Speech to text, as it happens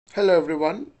Hello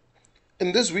everyone.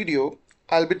 In this video,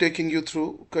 I'll be taking you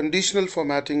through conditional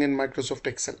formatting in Microsoft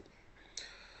Excel.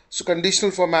 So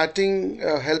conditional formatting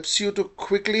helps you to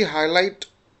quickly highlight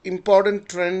important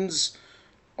trends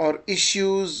or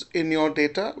issues in your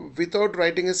data without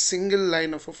writing a single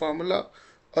line of a formula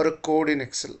or a code in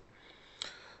Excel.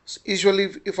 So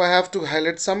usually if I have to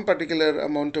highlight some particular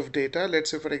amount of data,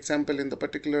 let's say for example in the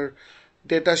particular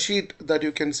data sheet that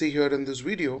you can see here in this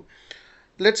video,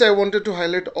 let's say I wanted to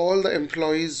highlight all the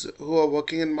employees who are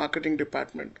working in marketing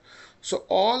department. So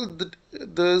all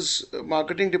those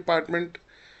marketing department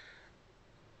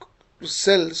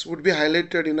cells would be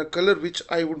highlighted in a color which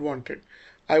I would wanted.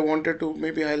 I wanted to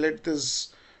maybe highlight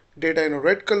this data in a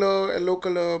red color, yellow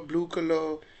color, blue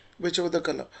color, whichever the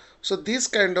color. So this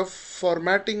kind of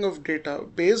formatting of data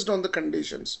based on the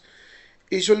conditions.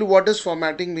 Usually what does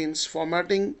formatting means?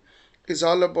 Formatting is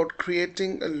all about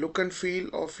creating a look and feel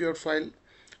of your file,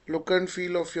 look and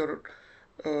feel of your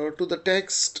to the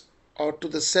text or to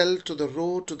the cell, to the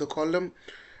row, to the column.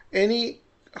 Any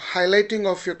highlighting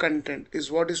of your content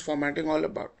is what is formatting all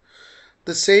about.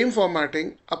 The same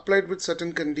formatting applied with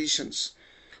certain conditions.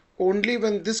 Only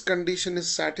when this condition is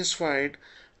satisfied,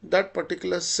 that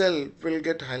particular cell will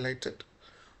get highlighted,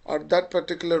 or that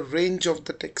particular range of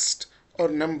the text or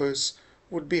numbers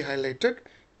would be highlighted.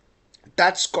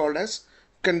 That's called as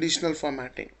conditional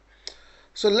formatting.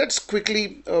 So let's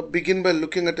quickly begin by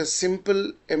looking at a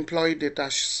simple employee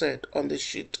data set on this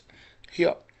sheet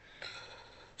here.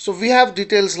 So we have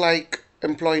details like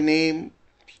employee name,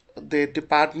 their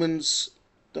departments,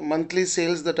 the monthly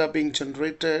sales that are being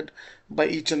generated by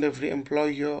each and every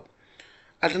employer,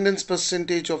 attendance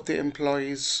percentage of the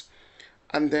employees,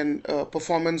 and then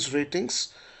performance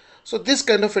ratings. So this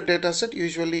kind of a data set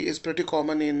usually is pretty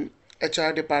common in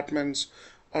HR departments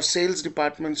or sales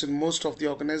departments in most of the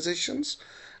organizations,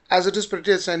 as it is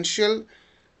pretty essential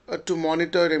to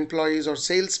monitor employees or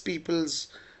salespeople's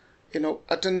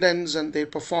attendance and their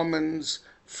performance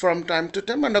from time to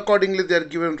time, and accordingly they are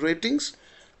given ratings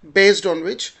based on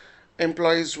which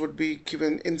employees would be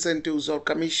given incentives or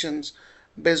commissions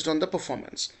based on the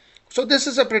performance. So this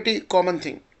is a pretty common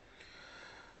thing.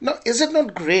 Now, is it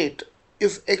not great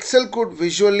if Excel could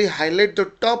visually highlight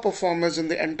the top performers in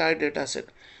the entire data set?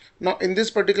 Now, in this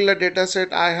particular data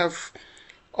set, I have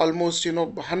almost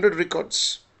 100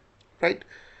 records, right?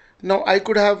 Now, I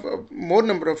could have more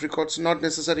number of records, not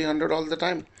necessarily 100 all the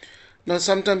time. Now,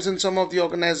 sometimes in some of the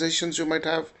organizations, you might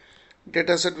have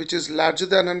data set which is larger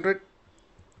than 100.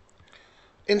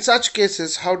 In such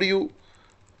cases, how do you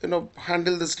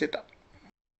handle this data?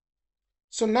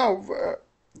 So now,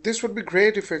 this would be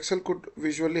great if Excel could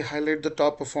visually highlight the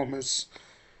top performers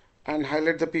and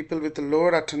highlight the people with the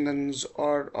lower attendance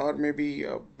or maybe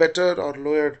better or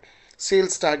lower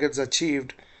sales targets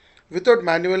achieved without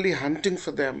manually hunting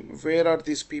for them. Where are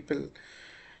these people?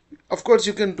 Of course,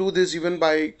 you can do this even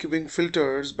by giving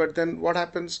filters, but then what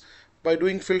happens by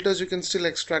doing filters, you can still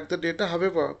extract the data.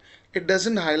 However, it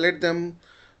doesn't highlight them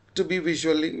to be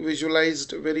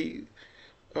visualized very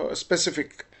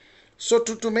specific. So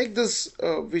to make this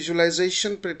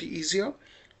visualization pretty easier,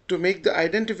 to make the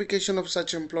identification of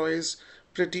such employees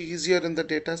pretty easier in the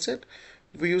data set,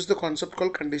 we use the concept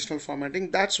called conditional formatting.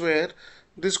 That's where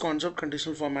this concept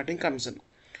conditional formatting comes in.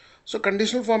 So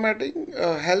conditional formatting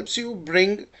helps you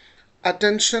bring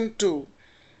attention to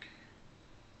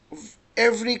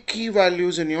every key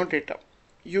values in your data.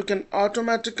 You can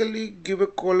automatically give a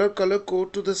color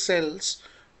code to the cells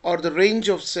or the range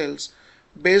of cells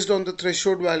based on the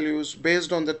threshold values,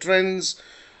 based on the trends,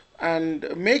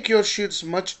 and make your sheets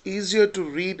much easier to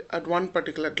read at one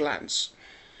particular glance.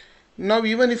 Now,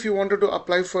 even if you wanted to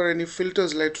apply for any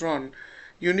filters later on,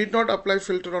 you need not apply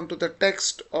filter onto the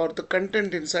text or the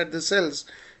content inside the cells.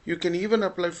 You can even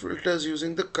apply filters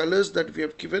using the colors that we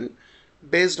have given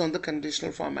based on the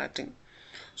conditional formatting.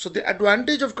 So the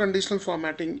advantage of conditional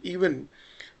formatting even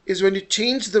is when you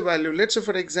change the value. Let's say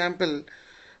for example,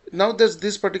 now there's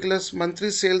this particular monthly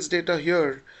sales data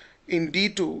here in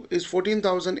D2 is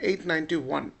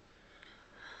 14,891.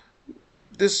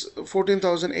 This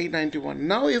 14,891.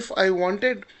 Now if I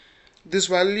wanted this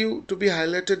value to be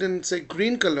highlighted in say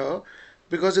green color,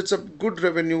 because it's a good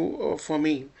revenue for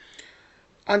me,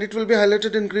 and it will be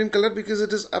highlighted in green color because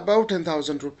it is above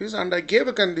 10,000 rupees, and I gave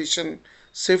a condition,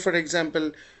 say for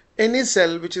example any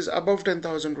cell which is above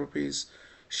 10,000 rupees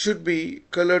should be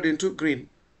colored into green.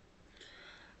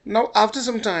 Now after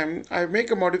some time I make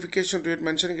a modification to it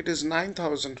mentioning it is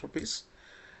 9,000 rupees.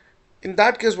 In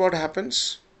that case what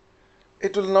happens,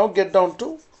 it will now get down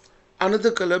to another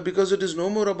color because it is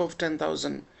no more above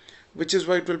 10,000, which is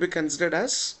why it will be considered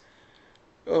as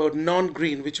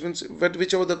non-green, which means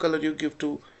whichever the color you give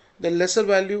to then lesser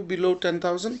value below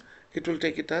 10,000, it will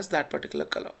take it as that particular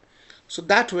color. So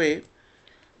that way,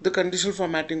 the conditional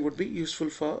formatting would be useful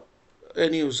for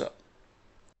any user.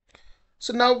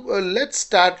 So now let's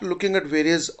start looking at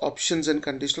various options in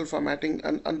conditional formatting,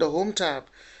 and under home tab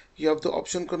you have the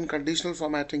option called conditional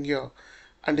formatting here.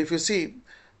 And if you see,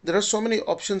 there are so many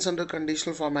options under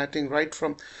conditional formatting, right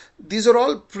from these are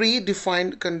all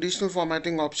predefined conditional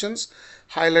formatting options: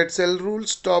 highlight cell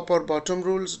rules, top or bottom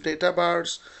rules, data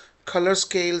bars, color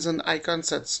scales, and icon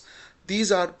sets.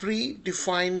 These are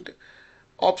predefined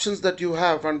options that you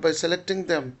have, and by selecting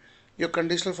them, your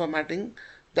conditional formatting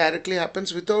directly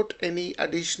happens without any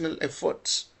additional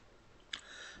efforts.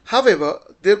 However,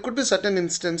 there could be certain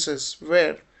instances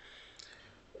where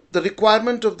the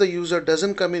requirement of the user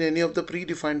doesn't come in any of the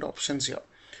predefined options here.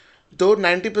 Though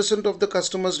 90% of the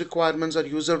customer's requirements or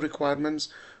user requirements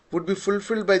would be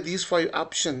fulfilled by these 5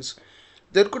 options,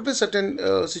 there could be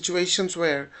certain situations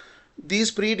where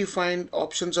these predefined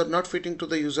options are not fitting to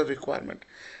the user requirement.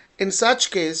 In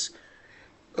such case,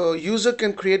 a user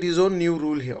can create his own new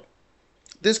rule here.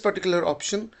 This particular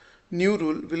option, new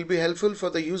rule, will be helpful for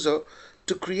the user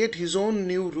to create his own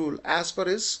new rule as per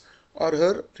his or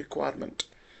her requirement.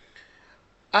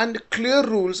 And clear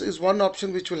rules is one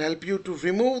option which will help you to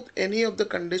remove any of the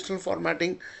conditional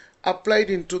formatting applied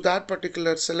into that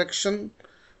particular selection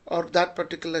or that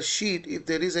particular sheet. If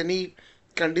there is any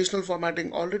conditional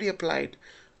formatting already applied,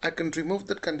 I can remove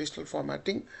that conditional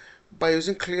formatting by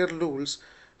using clear rules,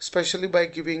 especially by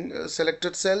giving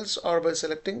selected cells or by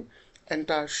selecting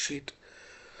entire sheet.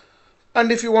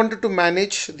 And if you wanted to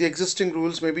manage the existing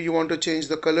rules, maybe you want to change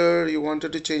the color, you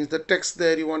wanted to change the text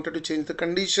there, you wanted to change the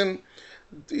condition,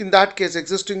 in that case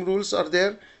existing rules are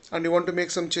there and you want to make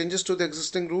some changes to the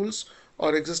existing rules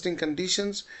or existing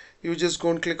conditions, you just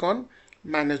go and click on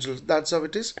manage rules. That's how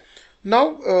it is.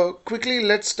 Now quickly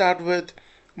let's start with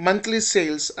monthly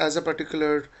sales as a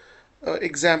particular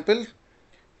example.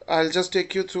 I'll just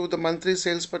take you through the monthly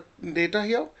sales data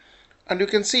here, and you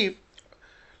can see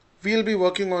we'll be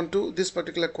working on to this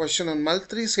particular question on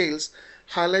monthly sales,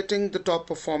 highlighting the top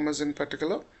performers in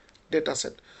particular data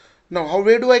set. Now,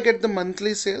 where do I get the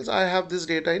monthly sales? I have this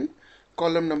data in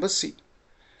column number C.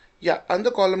 Yeah, under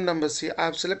column number C, I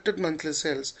have selected monthly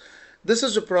sales. This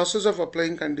is the process of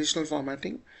applying conditional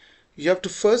formatting. You have to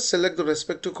first select the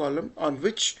respective column on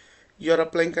which you are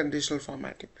applying conditional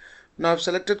formatting. Now, I've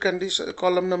selected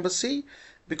column number C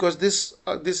because this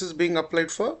is being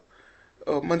applied for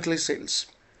monthly sales.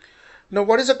 Now,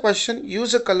 what is the question?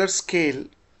 Use a color scale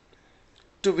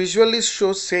to visually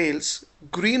show sales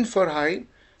green for high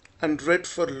and red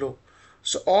for low.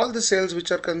 So all the sales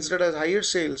which are considered as higher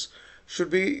sales should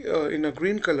be in a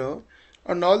green color,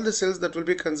 and all the sales that will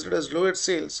be considered as lower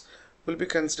sales will be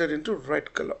considered into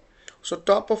red color. So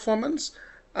top performance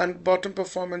and bottom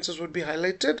performances would be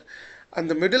highlighted, and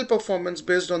the middle performance,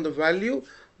 based on the value,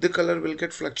 the color will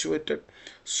get fluctuated.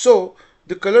 So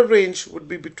the color range would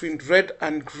be between red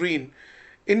and green.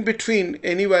 In between,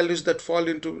 any values that fall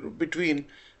into between,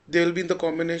 they will be in the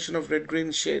combination of red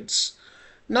green shades.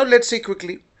 Now let's see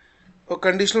quickly. A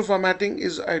conditional formatting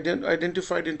is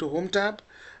identified into home tab.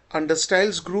 Under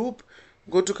styles group,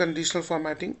 go to conditional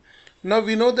formatting. Now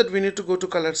we know that we need to go to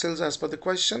color cells as per the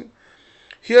question.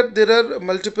 Here there are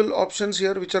multiple options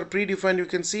here which are predefined. You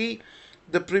can see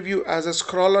the preview as I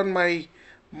scroll on my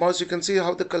mouse. You can see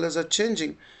how the colors are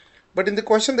changing. But in the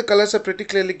question, the colors are pretty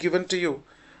clearly given to you,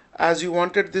 as you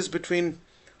wanted this between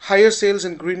higher sales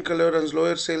in green color and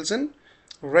lower sales in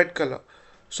red color.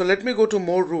 So let me go to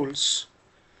more rules.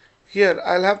 Here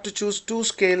I'll have to choose 2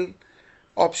 scale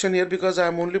option here because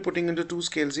I'm only putting into 2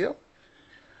 scales here.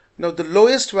 Now the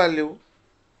lowest value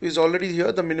is already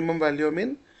here, the minimum value I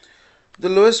mean. The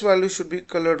lowest value should be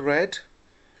colored red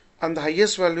and the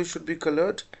highest value should be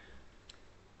colored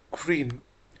green.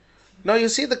 Now you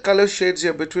see the color shades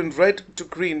here between red to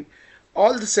green.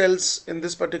 All the cells in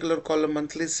this particular column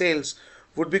monthly sales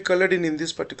would be colored in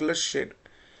this particular shade.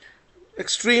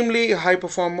 Extremely high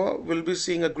performer will be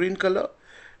seeing a green color,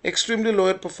 extremely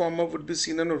lower performer would be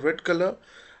seen in a red color,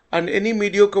 and any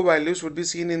mediocre values would be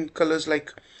seen in colors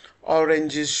like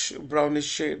orangish, brownish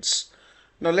shades.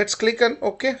 Now let's click on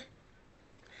OK,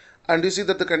 and you see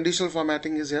that the conditional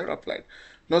formatting is here applied.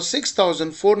 Now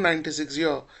 6496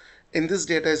 here in this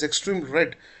data is extreme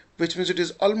red, which means it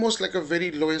is almost like a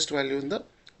very lowest value in the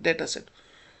data set.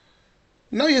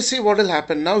 Now you see what will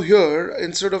happen. Now here,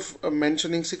 instead of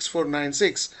mentioning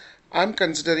 6496, I'm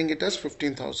considering it as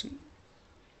 15,000.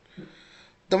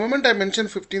 The moment I mention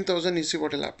 15,000, you see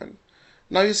what will happen.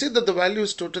 Now you see that the value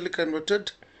is totally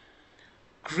converted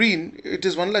green. It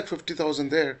is 1,50,000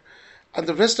 there, and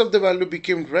the rest of the value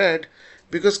became red,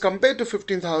 because compared to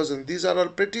 15,000, these are all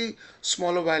pretty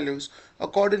smaller values.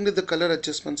 Accordingly, the color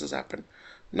adjustments has happened.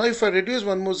 Now if I reduce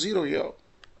one more zero here,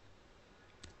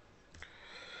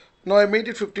 now I made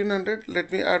it 1500.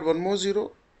 Let me add one more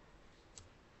zero.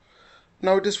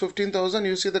 Now it is 15,000.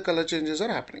 You see the color changes are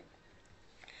happening.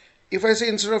 If I say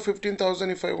instead of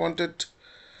 15,000, if I want it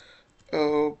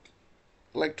uh,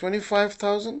 like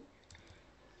 25,000,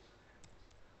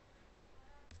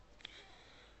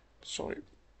 sorry.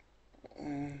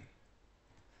 The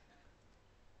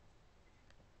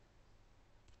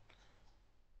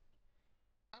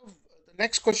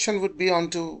next question would be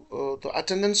onto the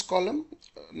attendance column.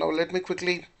 Now let me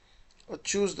quickly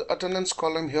choose the attendance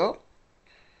column here.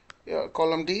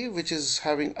 Column D, which is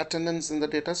having attendance in the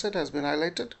dataset, has been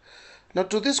highlighted. Now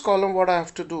to this column, what I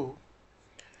have to do,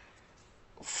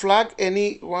 flag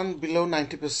any one below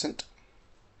 90%.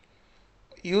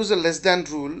 Use a less than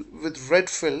rule with red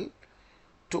fill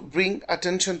to bring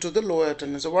attention to the lower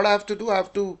attendance. So what I have to do, I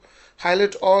have to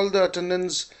highlight all the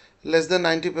attendance less than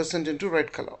 90% into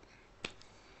red color.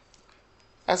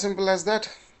 As simple as that.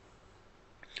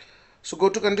 So go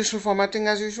to conditional formatting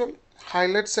as usual.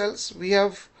 Highlight cells. We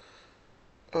have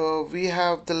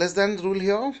the less than rule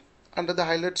here under the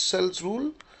highlight cells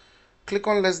rule. Click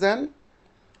on less than.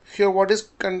 Here what is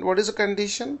a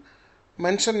condition?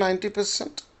 Mention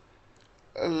 90%,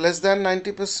 less than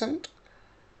 90%,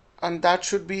 and that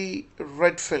should be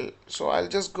red fill. So I'll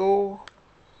just go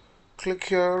click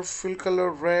here, fill color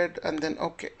red, and then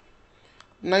OK.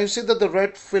 Now you see that the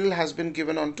red fill has been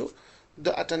given onto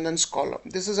the attendance column.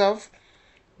 This is how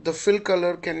the fill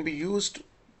color can be used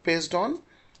based on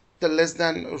the less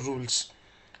than rules.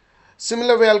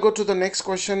 Similar way, I'll go to the next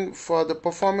question for the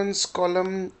performance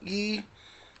column E,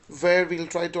 where we'll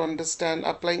try to understand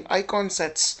applying icon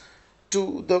sets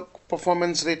to the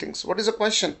performance ratings. What is the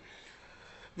question?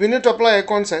 We need to apply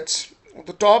icon sets.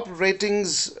 The top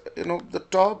ratings, the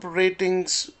top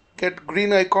ratings get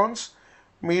green icons.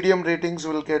 Medium ratings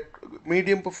will get,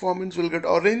 medium performance will get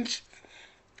orange,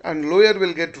 and lower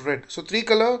will get red. So three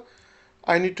color,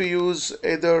 I need to use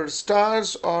either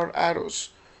stars or arrows.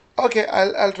 Okay,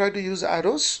 I'll try to use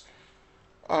arrows,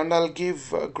 and I'll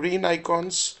give green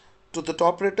icons to the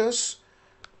top raters,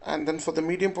 and then for the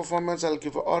medium performance I'll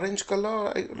give orange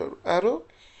color arrow,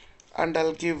 and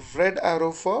I'll give red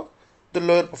arrow for the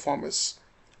lower performance.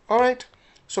 Alright,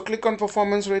 so click on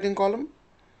performance rating column,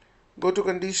 go to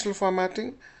conditional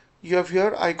formatting. You have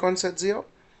here icon sets here.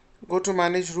 Go to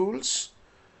manage rules.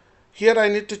 Here I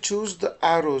need to choose the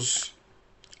arrows.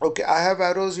 Okay, I have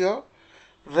arrows here.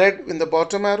 Red in the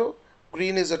bottom arrow,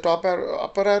 green is a top arrow,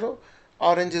 upper arrow,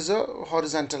 orange is a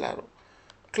horizontal arrow.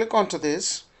 Click onto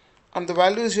this, and the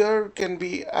values here can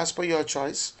be as per your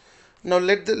choice. Now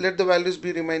let the values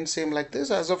be remain same like this.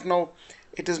 As of now,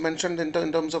 it is mentioned in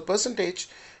terms of percentage.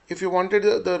 If you wanted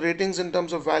the ratings in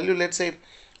terms of value, let's say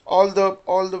all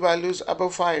the values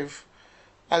above 5,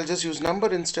 I'll just use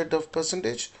number instead of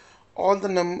percentage. All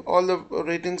the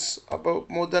ratings above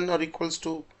more than or equals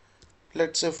to,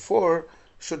 let's say 4,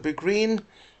 should be green.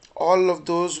 All of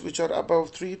those which are above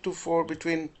 3 to 4,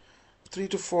 between 3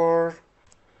 to 4,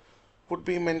 would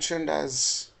be mentioned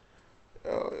as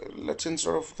let's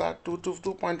instead of that 2 to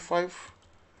 2.5,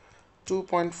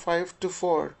 2.5 to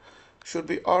 4 should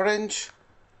be orange,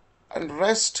 and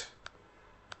rest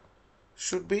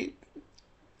should be,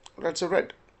 let's say,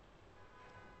 red.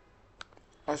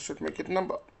 I should make it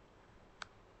number,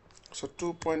 so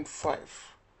 2.5.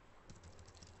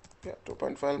 Yeah,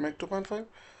 2.5, I'll make 2.5,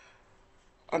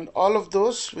 and all of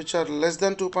those which are less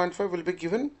than 2.5 will be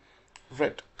given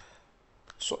red.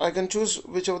 So I can choose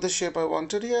whichever the shape I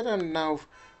wanted here, and now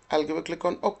I'll give a click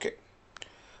on OK.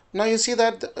 Now you see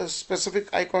that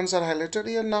specific icons are highlighted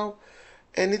here. Now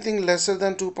anything lesser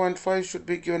than 2.5 should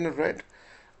be given a red.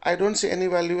 I don't see any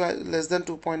value less than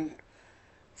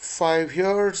 2.5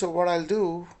 here, so what I'll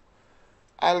do,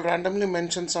 I'll randomly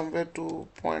mention somewhere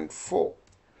 2.4.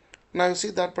 Now you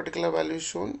see that particular value is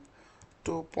shown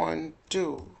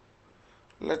 2.2,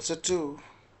 let's say 2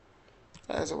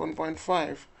 as a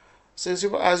 1.5. So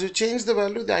as you change the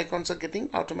value, the icons are getting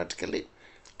automatically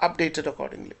updated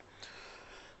accordingly.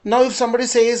 Now if somebody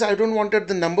says I don't wanted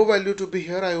the number value to be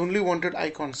here, I only wanted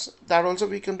icons, that also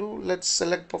we can do. Let's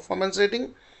select performance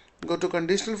rating, go to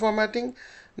conditional formatting.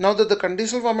 Now that the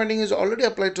conditional formatting is already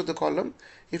applied to the column,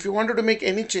 if you wanted to make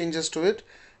any changes to it,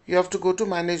 you have to go to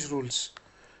manage rules.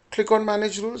 Click on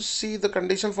manage rules. See, the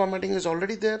conditional formatting is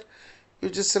already there. You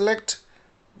just select,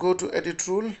 go to edit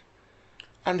rule,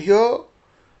 and here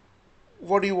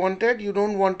what you wanted, you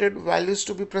don't wanted values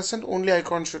to be present, only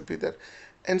icon should be there.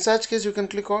 In such case, you can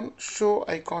click on show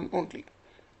icon only,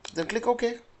 then click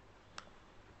OK.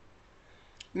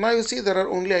 Now you see there are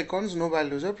only icons, no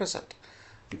values are present.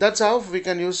 That's how we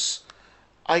can use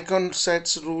icon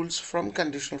sets rules from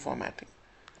conditional formatting.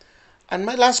 And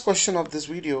my last question of this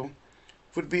video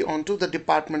would be onto the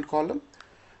department column,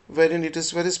 wherein it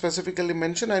is very specifically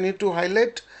mentioned. I need to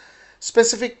highlight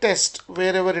specific test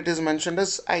wherever it is mentioned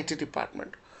as IT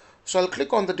department. So I'll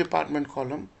click on the department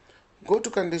column, go to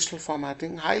conditional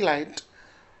formatting, highlight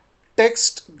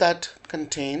text that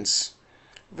contains,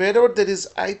 wherever there is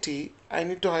IT, I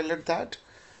need to highlight that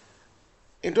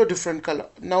into a different color.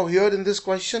 Now here in this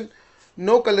question,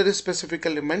 no color is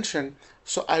specifically mentioned,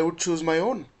 so I would choose my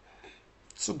own.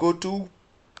 So go to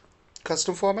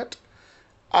custom format.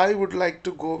 I would like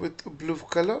to go with blue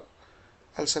color.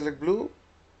 I'll select blue,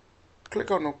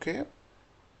 click on OK,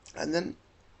 and then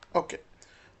OK.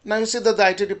 Now you see that the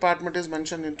IT department is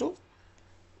mentioned into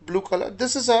blue color.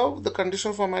 This is how the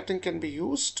conditional formatting can be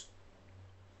used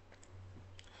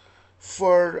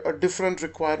for different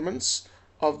requirements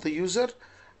of the user,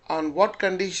 and what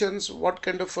conditions, what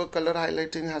kind of a color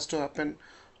highlighting has to happen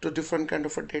to different kind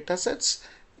of a data sets.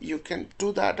 You can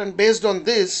do that, and based on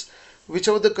this,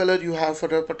 whichever the color you have for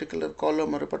a particular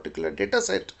column or a particular data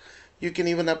set, you can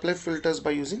even apply filters by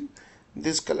using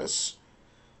these colors.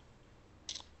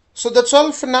 So that's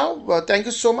all for now. Thank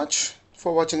you so much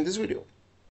for watching this video.